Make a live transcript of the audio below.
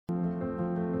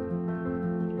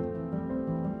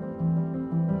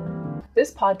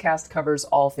This podcast covers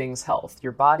all things health,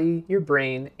 your body, your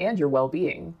brain, and your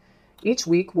well-being. Each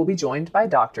week, we'll be joined by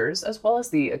doctors, as well as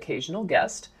the occasional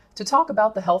guest, to talk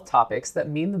about the health topics that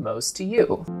mean the most to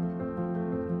you.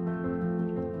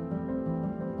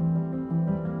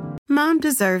 Mom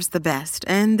deserves the best,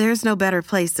 and there's no better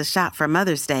place to shop for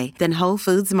Mother's Day than Whole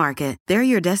Foods Market. They're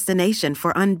your destination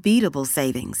for unbeatable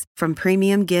savings, from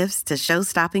premium gifts to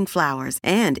show-stopping flowers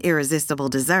and irresistible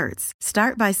desserts.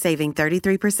 Start by saving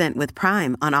 33% with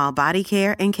Prime on all body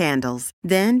care and candles.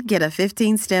 Then get a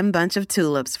 15-stem bunch of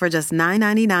tulips for just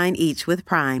 $9.99 each with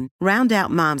Prime. Round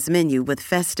out Mom's menu with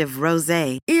festive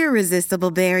rosé,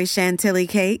 irresistible berry chantilly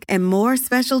cake, and more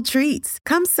special treats.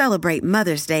 Come celebrate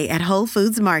Mother's Day at Whole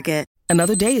Foods Market.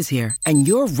 Another day is here, and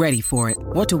you're ready for it.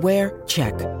 What to wear?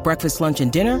 Check. Breakfast, lunch, and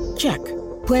dinner? Check.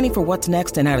 Planning for what's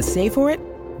next and how to save for it?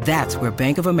 That's where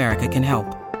Bank of America can help.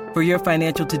 For your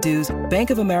financial to-dos, Bank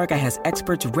of America has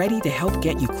experts ready to help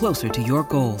get you closer to your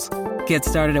goals. Get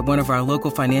started at one of our local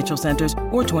financial centers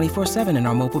or 24/7 in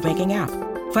our mobile banking app.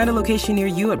 Find a location near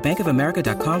you at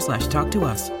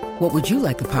bankofamerica.com/talktous. What would you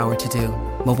like the power to do?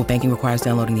 Mobile banking requires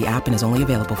downloading the app and is only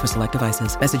available for select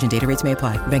devices. Message and data rates may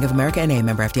apply. Bank of America N.A.,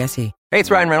 member FDIC. Hey,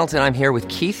 it's Ryan Reynolds, and I'm here with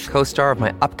Keith, co-star of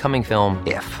my upcoming film,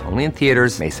 If, only in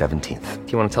theaters May 17th.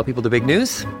 Do you want to tell people the big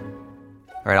news?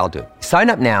 All right, I'll do it. Sign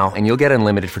up now and you'll get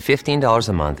unlimited for $15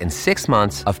 a month and 6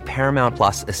 months of Paramount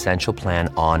Plus Essential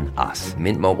Plan on us.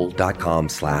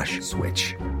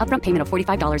 MintMobile.com/switch. Upfront payment of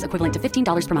 $45 equivalent to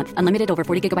 $15 per month. Unlimited over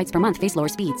 40 gigabytes per month. Face lower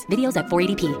speeds. Videos at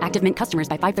 480p. Active Mint customers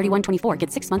by 531.24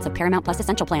 get 6 months of Paramount Plus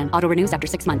Essential Plan. Auto renews after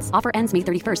 6 months. Offer ends May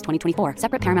 31st, 2024.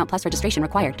 Separate Paramount Plus registration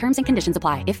required. Terms and conditions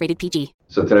apply if rated PG.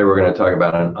 So today we're going to talk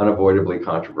about an unavoidably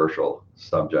controversial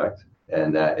subject,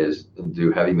 and that is,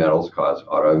 do heavy metals cause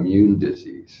autoimmune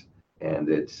disease? And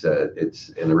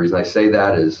and the reason I say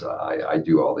that is I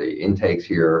do all the intakes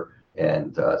here,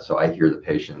 and so I hear the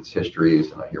patients'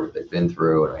 histories, and I hear what they've been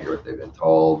through, and I hear what they've been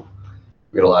told.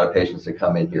 We get a lot of patients that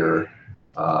come in here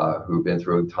who've been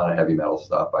through a ton of heavy metal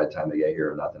stuff. By the time they get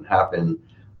here, nothing happened.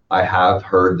 I have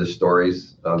heard the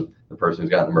stories of the person who's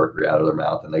gotten the mercury out of their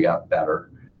mouth and they got better.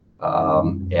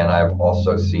 And I've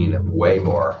also seen way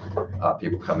more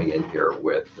people coming in here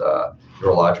with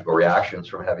neurological reactions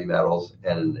from heavy metals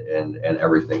and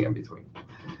everything in between.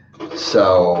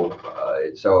 So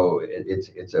it's a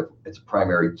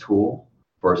primary tool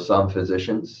for some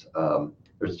physicians.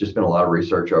 There's just been a lot of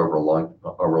research over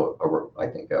I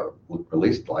think at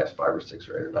least the last 5 or 6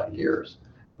 or 8 or 9 years.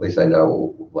 At least I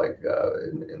know, like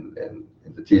in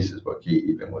the thesis book, he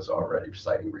even was already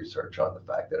citing research on the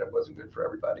fact that it wasn't good for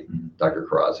everybody. Dr.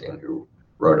 Karazian, who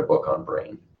wrote a book on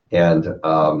brain, and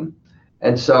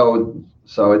so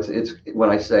it's when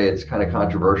I say it's kind of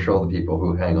controversial, the people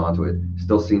who hang on to it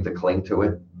still seem to cling to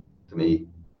it. To me,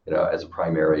 as a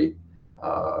primary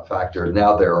factor.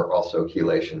 Now there are also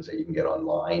chelations that you can get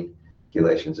online,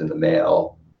 chelations in the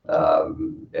mail,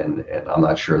 and I'm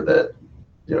not sure that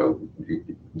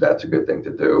that's a good thing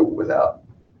to do without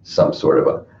some sort of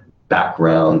a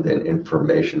background and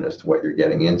information as to what you're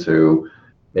getting into,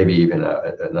 maybe even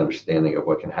an understanding of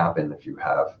what can happen if you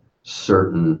have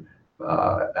certain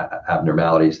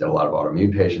abnormalities that a lot of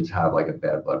autoimmune patients have, like a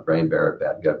bad blood-brain barrier,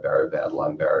 bad gut barrier, bad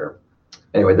lung barrier.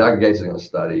 Anyway, Dr. Gates is going to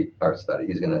study.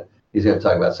 He's going to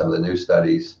talk about some of the new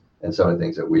studies and some of the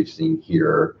things that we've seen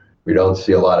here. We don't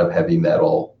see a lot of heavy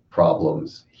metal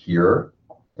problems here.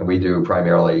 And we do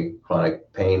primarily chronic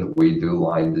pain. We do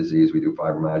Lyme disease. We do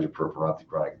fibromyalgia, peripheral neuropathy,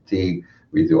 chronic fatigue.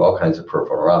 We do all kinds of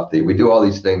peripheral neuropathy. We do all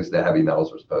these things that heavy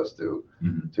metals are supposed to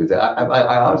do.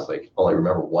 I honestly only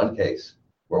remember one case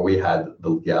where we had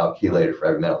the gal chelated for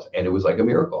heavy metals, and it was like a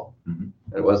miracle. And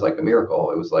it was like a miracle.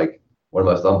 It was like one of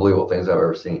the most unbelievable things I've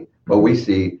ever seen. But we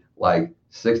see like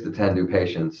 6 to 10 new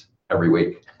patients every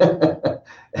week,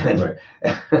 and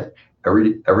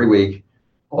every week,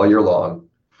 all year long.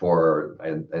 For I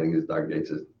think it's Dr.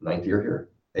 Gates' 9th year here.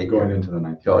 Going into the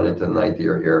 9th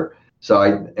year here. So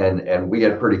and we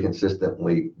get pretty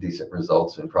consistently decent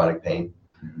results in chronic pain.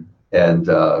 And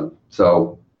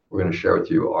so we're going to share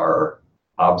with you our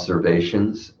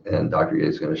observations, and Dr.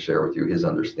 Gates is going to share with you his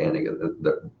understanding of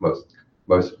the most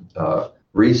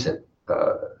recent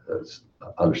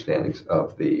understandings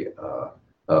of the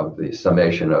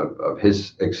summation of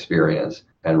his experience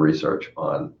and research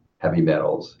on heavy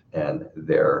metals and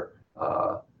their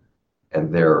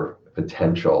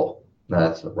potential. No,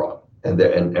 that's wrong. And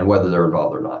whether they're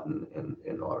involved or not in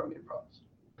autoimmune problems.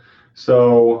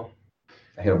 So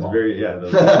I hit them all.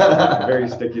 That's a very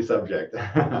sticky subject.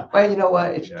 Well, you know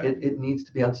what? It needs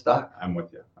to be unstuck. I'm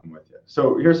with you.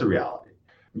 So here's the reality.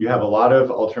 You have a lot of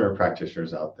alternative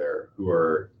practitioners out there who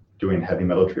are doing heavy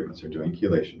metal treatments or doing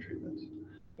chelation treatments.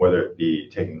 whether it be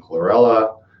taking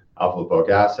chlorella, alpha lipoic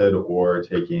acid, or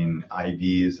taking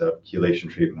IVs of chelation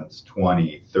treatments,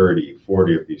 20, 30,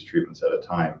 40 of these treatments at a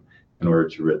time in order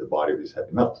to rid the body of these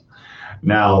heavy metals.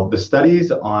 Now, the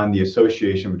studies on the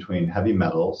association between heavy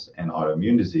metals and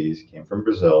autoimmune disease came from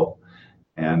Brazil,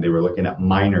 and they were looking at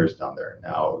miners down there.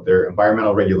 Now, their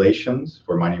environmental regulations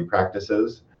for mining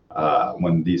practices,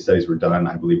 when these studies were done,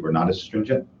 I believe were not as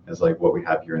stringent as like what we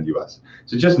have here in the US.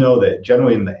 So just know that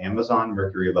generally in the Amazon,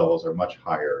 mercury levels are much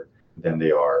higher than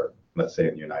they are, let's say,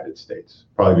 in the United States.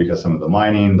 Probably because some of the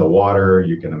mining, the water,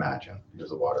 you can imagine.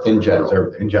 Because the water in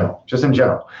general, just in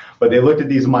general. But they looked at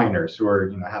these miners who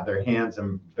are, have their hands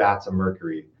in vats of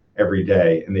mercury every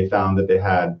day, and they found that they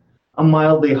had a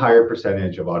mildly higher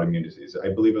percentage of autoimmune disease. I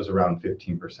believe it was around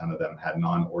 15% of them had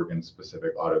non-organ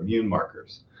specific autoimmune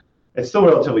markers. It's still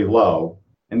relatively low,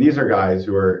 and these are guys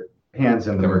who are hands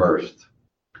in the mercury. Immersed.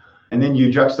 And then you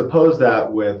juxtapose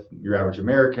that with your average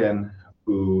American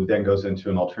who then goes into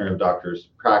an alternative doctor's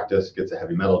practice, gets a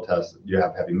heavy metal test. You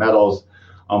have heavy metals.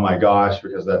 Oh my gosh,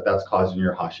 because that's causing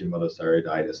your Hashimoto's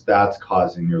thyroiditis. That's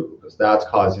causing your lupus. That's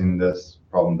causing this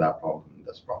problem, that problem,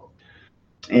 this problem.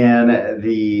 And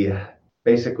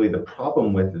basically the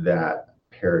problem with that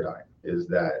paradigm is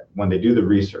that when they do the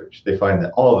research, they find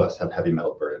that all of us have heavy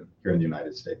metal burden here in the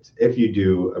United States. If you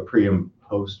do a pre and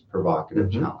post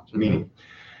provocative challenge, meaning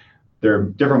there are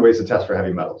different ways to test for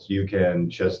heavy metals. You can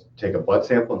just take a blood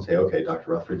sample and say, okay,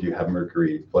 Dr. Rutherford, do you have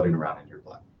mercury floating around in your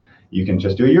blood? You can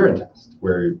just do a urine test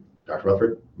where Dr.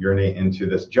 Rutherford, urinate into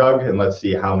this jug and let's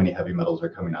see how many heavy metals are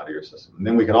coming out of your system. And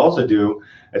then we can also do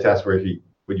a test where he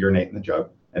would urinate in the jug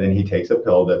and then he takes a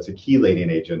pill that's a chelating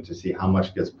agent to see how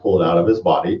much gets pulled out of his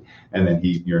body, and then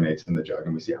he urinates in the jug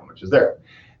and we see how much is there.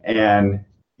 And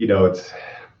it's,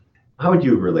 how would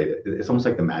you relate it? It's almost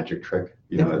like the magic trick,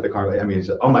 at the carnival. I mean, it's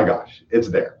just, oh my gosh, it's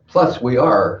there. Plus, we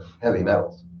are heavy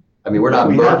metals. I mean, we're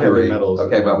not mercury.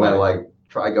 Okay, but when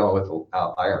try going with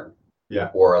iron. Yeah.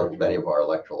 Or many of our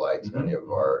electrolytes,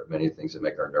 many things that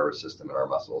make our nervous system and our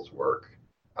muscles work.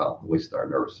 At least our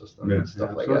nervous system and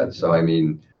stuff like that. So I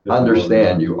mean,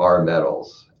 understand you are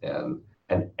metals, and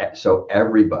so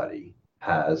everybody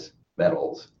has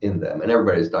metals in them, and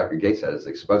everybody, as Dr. Gates said, is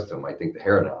exposed to them. I think the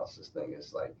hair analysis thing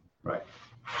is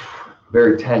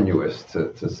very tenuous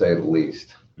to say the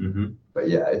least. But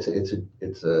yeah, it's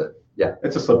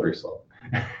a slippery slope.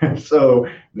 So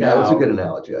now, that's a good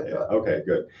analogy. I thought. Okay,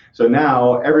 good. So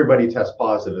now everybody tests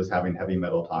positive as having heavy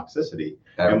metal toxicity.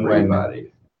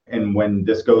 Everybody. And when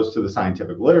this goes to the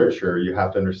scientific literature, you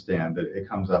have to understand that it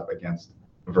comes up against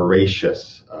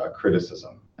voracious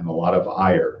criticism and a lot of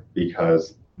ire,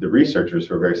 because the researchers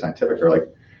who are very scientific are like,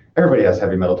 everybody has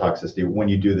heavy metal toxicity when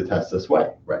you do the test this way.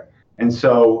 Right. And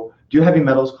so do heavy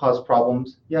metals cause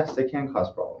problems? Yes, they can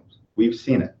cause problems. We've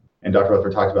seen it. And Dr.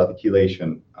 Rutherford talked about the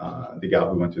chelation, the gal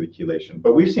who went through the chelation.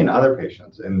 But we've seen other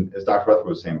patients, and as Dr. Rutherford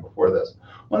was saying before this,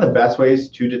 one of the best ways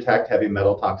to detect heavy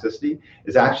metal toxicity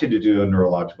is actually to do a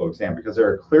neurological exam, because there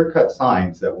are clear-cut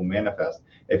signs that will manifest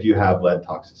if you have lead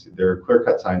toxicity. There are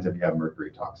clear-cut signs if you have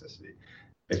mercury toxicity.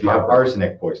 If you have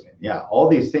arsenic poisoning, all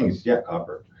these things,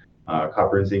 copper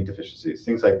and zinc deficiencies,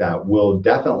 things like that will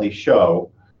definitely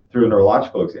show through a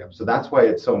neurological exam. So that's why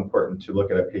it's so important to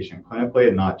look at a patient clinically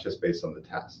and not just based on the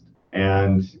test.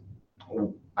 And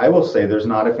I will say there's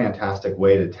not a fantastic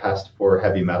way to test for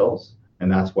heavy metals, and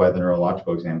that's why the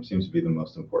neurological exam seems to be the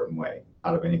most important way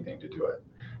out of anything to do it.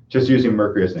 Just using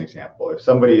mercury as an example, if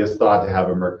somebody is thought to have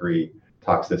a mercury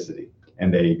toxicity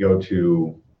and they go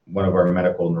to one of our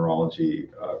medical neurology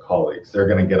colleagues, they're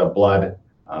going to get a blood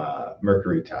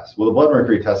mercury test. Well, the blood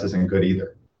mercury test isn't good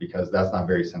either, because that's not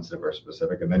very sensitive or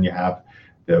specific. And then you have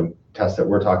the test that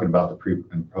we're talking about, the pre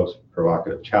and post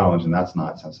provocative challenge, and that's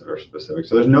not sensitive or specific.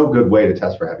 So there's no good way to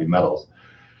test for heavy metals.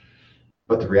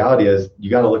 But the reality is you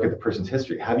got to look at the person's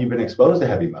history. Have you been exposed to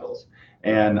heavy metals?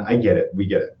 And I get it. We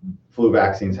get it. Flu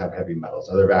vaccines have heavy metals.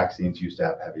 Other vaccines used to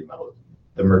have heavy metals,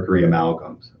 the mercury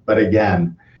amalgams. But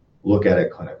again, look at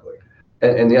it clinically.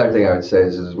 And the other thing I would say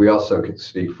is we also could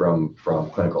speak from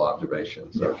clinical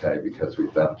observations, okay? Because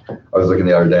we've been, I was looking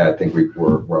the other day, I think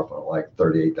we're up on like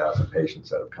 38,000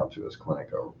 patients that have come through this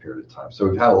clinic over a period of time. So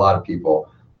we've had a lot of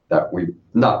people that we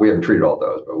haven't treated all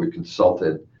those, but we've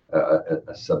consulted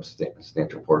a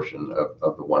substantial portion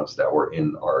of the ones that were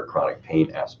in our chronic pain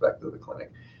aspect of the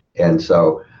clinic. And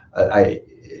so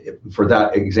for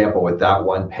that example with that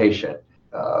one patient,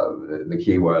 the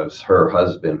key was her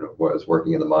husband was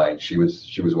working in the mine. She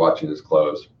was watching his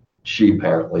clothes. She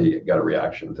apparently got a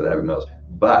reaction to the heavy metals.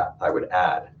 But I would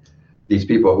add, these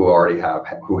people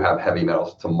who have heavy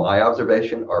metals, to my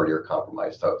observation, already are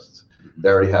compromised hosts. They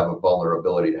already have a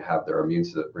vulnerability to have their immune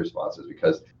responses,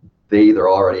 because they either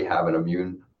already have an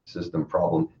immune system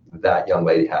problem. That young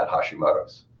lady had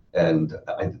Hashimoto's. And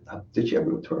did she have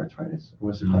rheumatoid arthritis? Or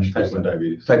was it Type 1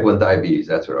 diabetes. Type 1 diabetes,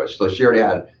 that's what it was. So she already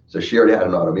had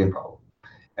an autoimmune problem.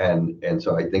 And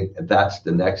so I think that's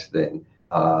the next thing.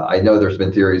 I know there's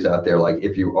been theories out there, like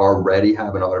if you already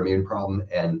have an autoimmune problem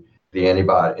and the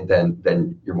antibody,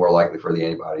 then you're more likely for the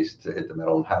antibodies to hit the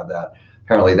metal and have that.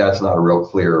 Apparently that's not a real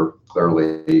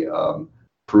clearly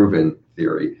proven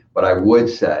theory. But I would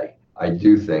say, I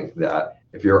do think that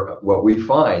what we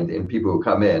find in people who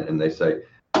come in and they say,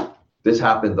 this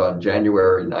happened on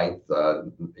January 9th,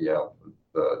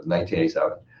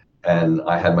 1987, and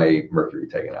I had my mercury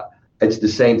taken out. It's the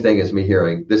same thing as me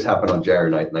hearing, this happened on January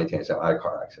 9th, 1987, I had a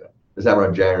car accident. This happened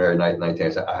on January 9th,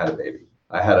 1987, I had a baby.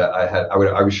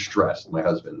 I was stressed. My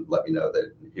husband let me know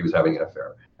that he was having an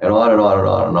affair, and on and on and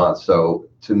on and on. So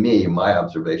to me, my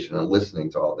observation and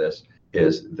listening to all this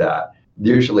is that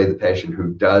usually the patient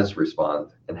who does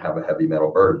respond and have a heavy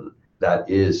metal burden, that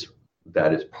is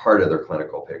part of their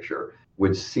clinical picture,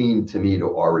 would seem to me to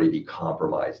already be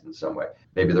compromised in some way.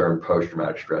 Maybe they're in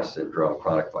post-traumatic stress syndrome,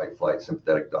 chronic fight-flight,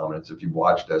 sympathetic dominance. If you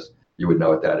watched us, you would know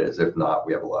what that is. If not,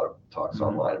 we have a lot of talks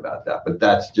online about that. But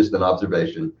that's just an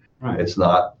observation. Right. It's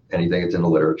not anything that's in the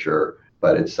literature,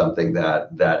 but it's something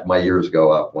that my ears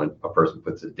go up when a person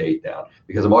puts a date down,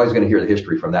 because I'm always going to hear the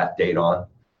history from that date on.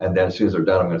 And then as soon as they're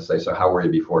done, I'm going to say, so how were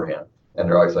you beforehand? And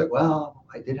they're always like, well,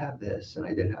 I did have this and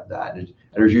I did have that. And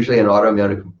there's usually an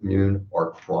autoimmune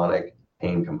or chronic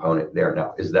pain component there.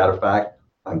 Now, is that a fact?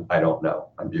 I don't know.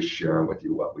 I'm just sharing with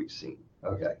you what we've seen.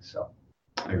 Okay, so.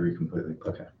 I agree completely.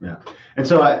 Okay, yeah. And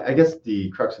so I guess the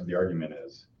crux of the argument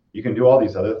is you can do all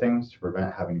these other things to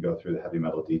prevent having to go through the heavy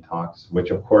metal detox,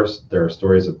 which of course there are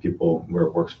stories of people where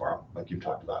it works for them, like you've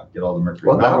talked about. Get all the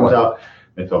mercury metals out,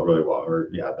 they felt really well, or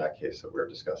that case that we're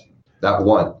discussing. That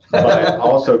one. But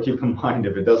also keep in mind,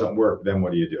 if it doesn't work, then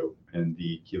what do you do? And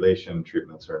the chelation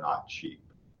treatments are not cheap.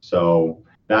 So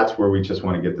that's where we just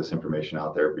want to get this information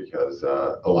out there, because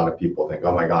a lot of people think,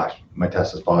 oh my gosh, my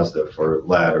test is positive for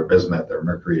lead or bismuth or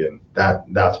mercury, and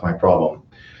that's my problem.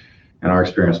 In our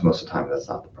experience, most of the time, that's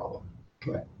not the problem.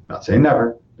 Okay. Not saying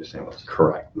never, just saying most.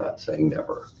 Correct. Not saying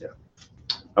never. Yeah.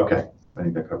 Okay. I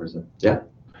think that covers it. Yeah.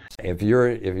 If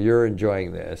you're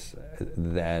enjoying this,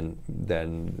 then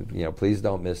please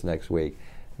don't miss next week.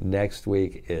 Next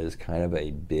week is kind of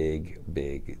a big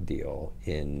deal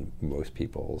in most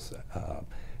people's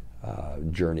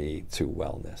journey to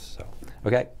wellness. So,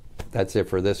 okay, that's it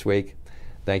for this week.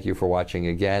 Thank you for watching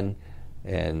again,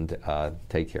 and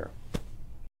take care.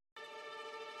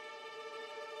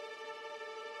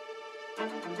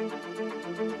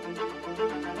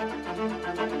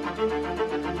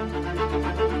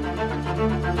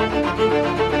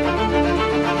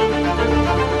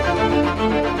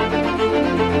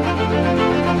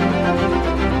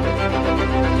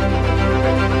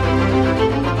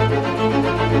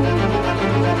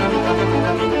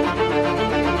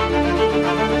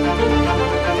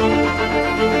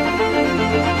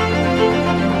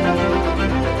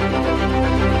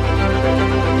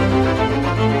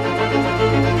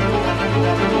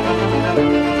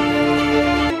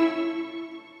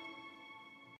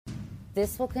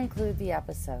 This will conclude the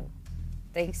episode.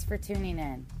 Thanks for tuning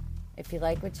in. If you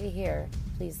like what you hear,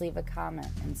 please leave a comment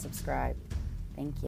and subscribe. Thank you.